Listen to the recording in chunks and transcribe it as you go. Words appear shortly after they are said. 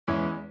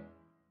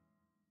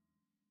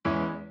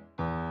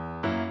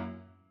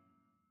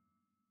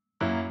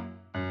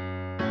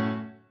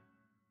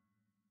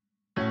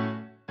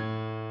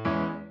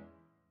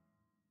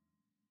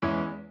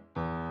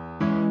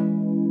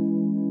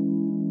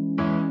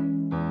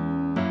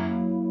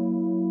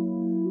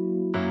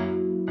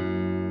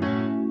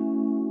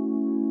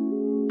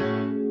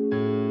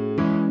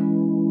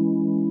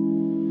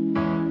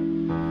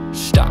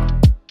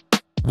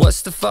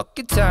What's the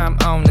fucking time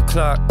on the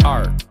clock?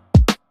 Art.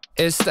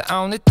 It's the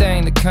only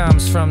thing that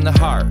comes from the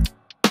heart.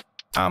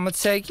 I'ma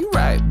take you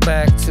right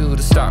back to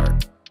the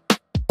start.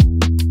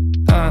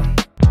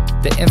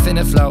 The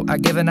infinite flow, I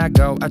give and I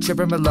go. I trip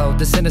and reload,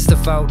 the sinister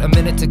foe. A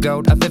minute to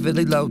go, I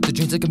vividly load. The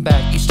dreams that come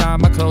back each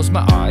time I close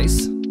my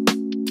eyes.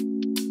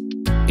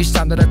 Each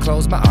time that I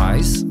close my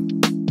eyes.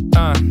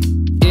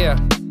 Yeah.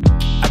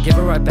 I give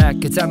it right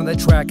back, it's out on the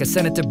track. I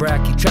send it to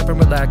Brack, you trap and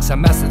relax. I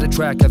master the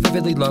track, I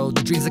vividly load.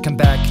 The dreams that come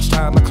back each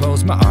time I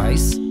close my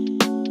eyes.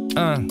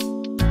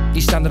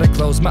 Each time that I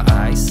close my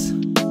eyes.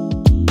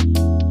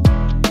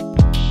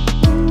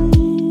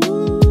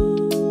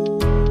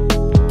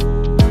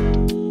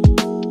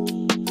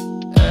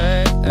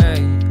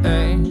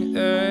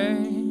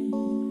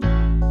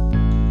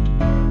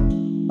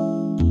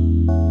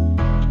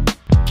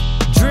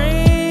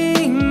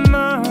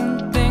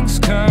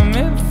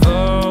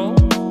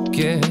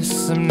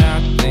 I'm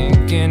not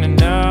thinking of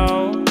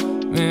now,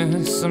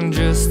 miss, I'm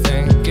just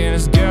thinking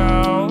it's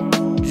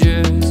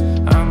gorgeous.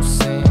 I'm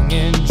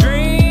singing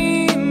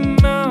dream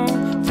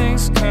on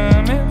things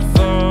coming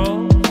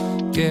full.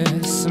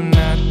 Guess I'm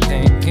not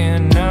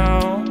thinking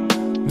now,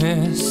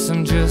 miss,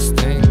 I'm just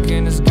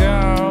thinking it's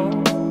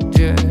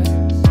gorgeous.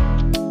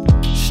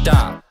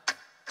 Stop.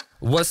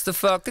 What's the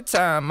fucking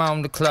time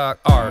on the clock?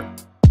 Art.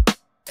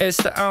 It's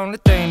the only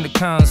thing that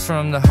comes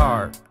from the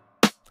heart.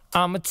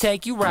 I'ma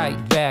take you right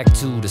back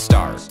to the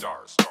start.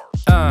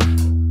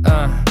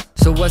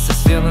 So what's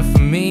this feeling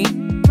for me?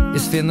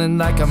 It's feeling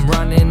like I'm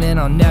running and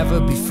I'll never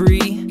be free.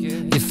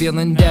 You're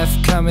feeling death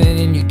coming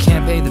and you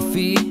can't pay the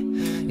fee.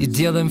 You're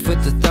dealing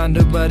with the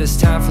thunder but it's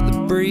time for the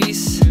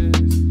breeze.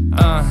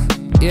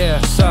 Yeah,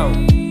 so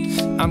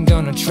I'm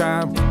gonna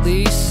try and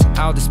release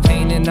all this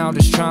pain and all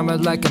this trauma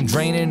like I'm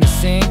draining the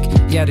sink.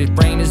 Yeah, the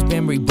brain has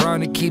been reborn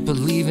to keep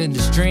believing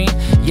this dream.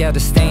 Yeah, the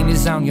stain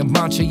is on your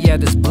mantra, yeah,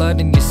 there's blood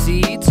in your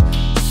seeds.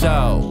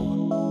 So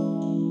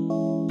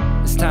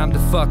it's time to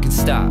fucking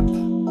stop.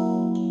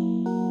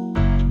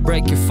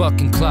 Break your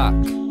fucking clock.